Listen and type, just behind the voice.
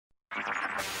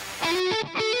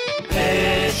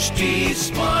HT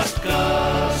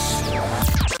Smartcast.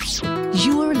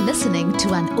 You are listening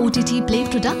to an OTT Play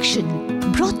production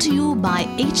brought to you by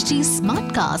HT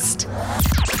Smartcast.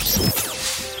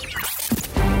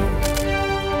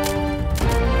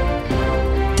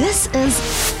 This is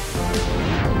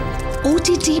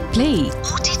OTT Play.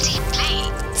 OTT Play.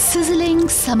 Sizzling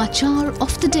Samachar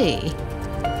of the Day.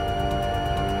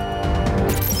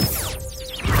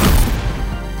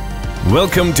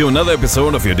 Welcome to another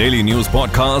episode of your daily news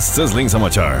podcast, Sizzling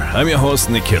Samachar. I'm your host,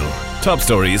 Nikhil. Top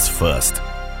stories first.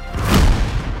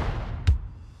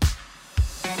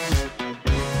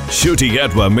 Shruti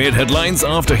Gatwa made headlines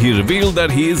after he revealed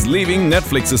that he is leaving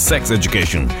Netflix's Sex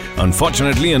Education.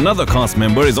 Unfortunately, another cast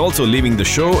member is also leaving the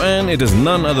show, and it is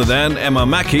none other than Emma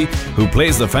Mackey, who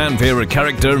plays the fan-favorite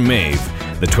character Maeve.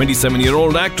 The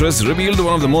 27-year-old actress revealed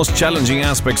one of the most challenging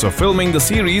aspects of filming the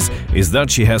series is that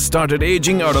she has started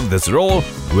aging out of this role,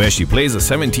 where she plays a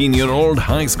 17-year-old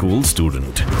high school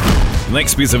student.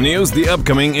 Next piece of news, the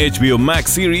upcoming HBO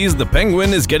Max series The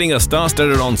Penguin is getting a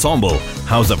star-studded ensemble.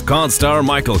 House of Cards star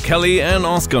Michael Kelly and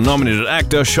Oscar-nominated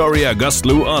actor Shoria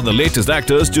Guslu are the latest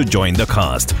actors to join the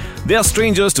cast. They are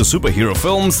strangers to superhero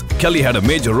films. Kelly had a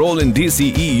major role in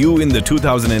DCEU in the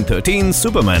 2013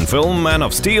 Superman film Man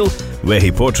of Steel, where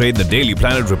he portrayed the Daily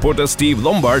Planet reporter Steve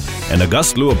Lombard, and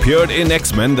Guslu appeared in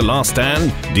X-Men The Last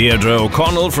Stand. Deirdre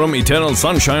O'Connell from Eternal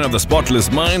Sunshine of the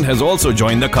Spotless Mind has also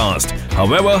joined the cast.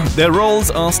 However, their roles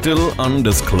are still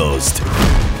undisclosed.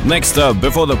 Next up,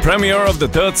 before the premiere of the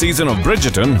third season of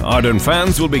Bridgerton, ardent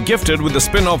fans will be gifted with the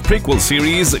spin-off prequel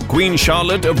series Queen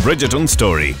Charlotte: A Bridgerton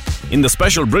Story. In the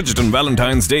special Bridgerton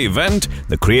Valentine's Day event,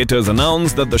 the creators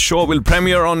announced that the show will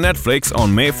premiere on Netflix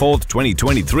on May 4th,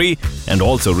 2023, and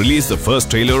also release the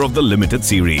first trailer of the limited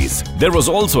series. There was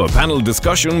also a panel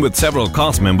discussion with several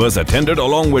cast members attended,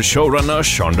 along with showrunner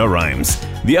Shonda Rhimes.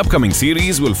 The upcoming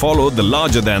series will follow the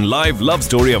larger-than-life love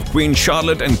story of Queen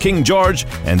Charlotte and King George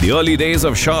and the early days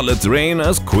of Charlotte's reign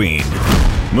as Queen.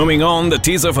 Moving on, the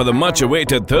teaser for the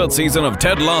much-awaited third season of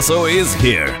Ted Lasso is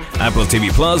here. Apple TV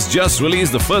Plus just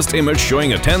released the first image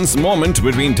showing a tense moment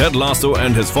between Ted Lasso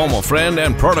and his former friend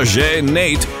and protege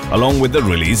Nate, along with the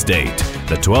release date.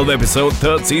 The 12-episode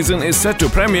third season is set to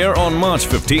premiere on March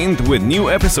 15th, with new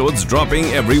episodes dropping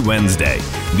every Wednesday.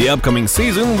 The upcoming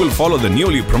season will follow the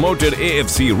newly promoted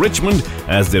AFC Richmond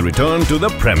as they return to the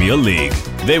Premier League.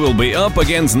 They will be up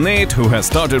against Nate, who has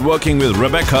started working with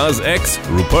Rebecca's ex,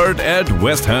 Rupert, at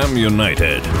West Ham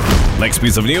United. Next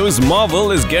piece of news,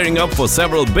 Marvel is gearing up for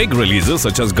several big releases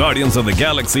such as Guardians of the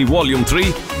Galaxy Volume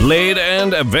 3, Blade,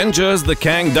 and Avengers: The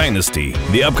Kang Dynasty.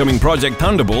 The upcoming Project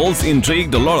Thunderbolts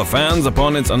intrigued a lot of fans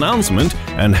upon its announcement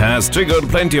and has triggered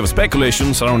plenty of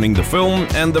speculation surrounding the film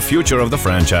and the future of the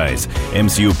franchise.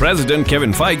 MCU President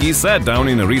Kevin Feige sat down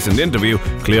in a recent interview,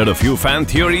 cleared a few fan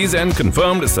theories, and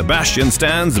confirmed Sebastian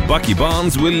Stan's Bucky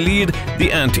Barnes will lead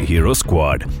the anti-hero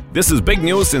squad. This is big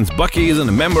news since Bucky isn't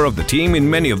a member of the team in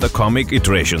many of the comic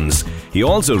iterations. He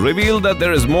also revealed that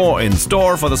there is more in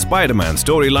store for the Spider-Man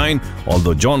storyline,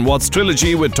 although John Watts'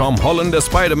 trilogy with Tom Holland as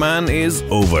Spider-Man is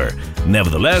over.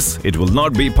 Nevertheless, it will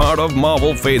not be part of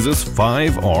Marvel Phases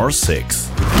 5 or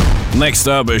 6. Next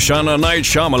up, Ishana Night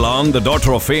Shyamalan, the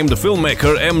daughter of famed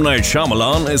filmmaker M. Night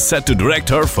Shyamalan, is set to direct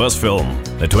her first film.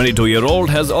 The 22-year-old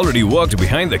has already worked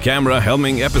behind the camera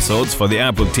helming episodes for the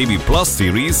Apple TV Plus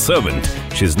series Servant.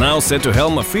 She's now set to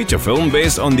helm a feature film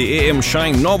based on the A.M.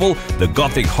 Shine novel, the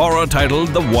gothic horror titled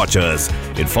The Watchers.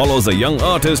 It follows a young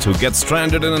artist who gets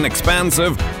stranded in an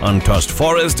expansive, untouched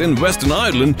forest in Western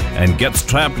Ireland and gets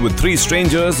trapped with three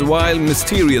strangers while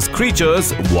mysterious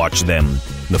creatures watch them.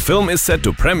 The film is set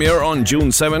to premiere on June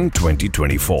 7,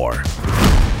 2024.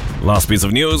 Last piece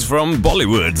of news from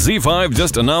Bollywood. ZEE5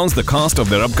 just announced the cast of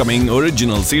their upcoming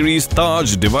original series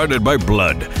Taj Divided by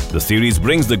Blood. The series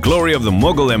brings the glory of the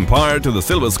Mughal Empire to the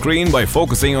silver screen by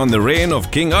focusing on the reign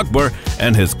of King Akbar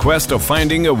and his quest of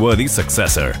finding a worthy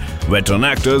successor. Veteran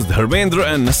actors Dharmendra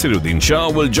and Nasiruddin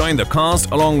Shah will join the cast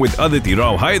along with Aditi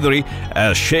Rao Hydari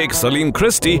as Sheikh Salim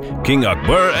Christie, King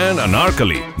Akbar and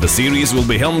Anarkali. The series will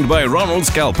be helmed by Ronald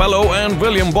Scalpello and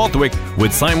William Borthwick,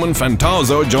 with Simon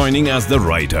Fantozzo joining as the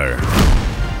writer.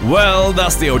 Well,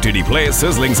 that's the OTT Play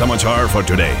Sizzling Samachar for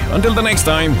today. Until the next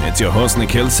time, it's your host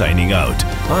Nikhil signing out.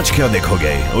 Aaj kya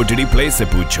dekhoge? OTT Play se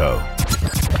poocho.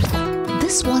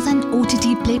 This was an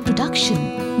OTT Play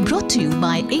production brought to you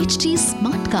by HT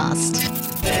Smartcast.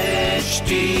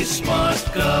 HT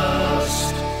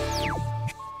Smartcast.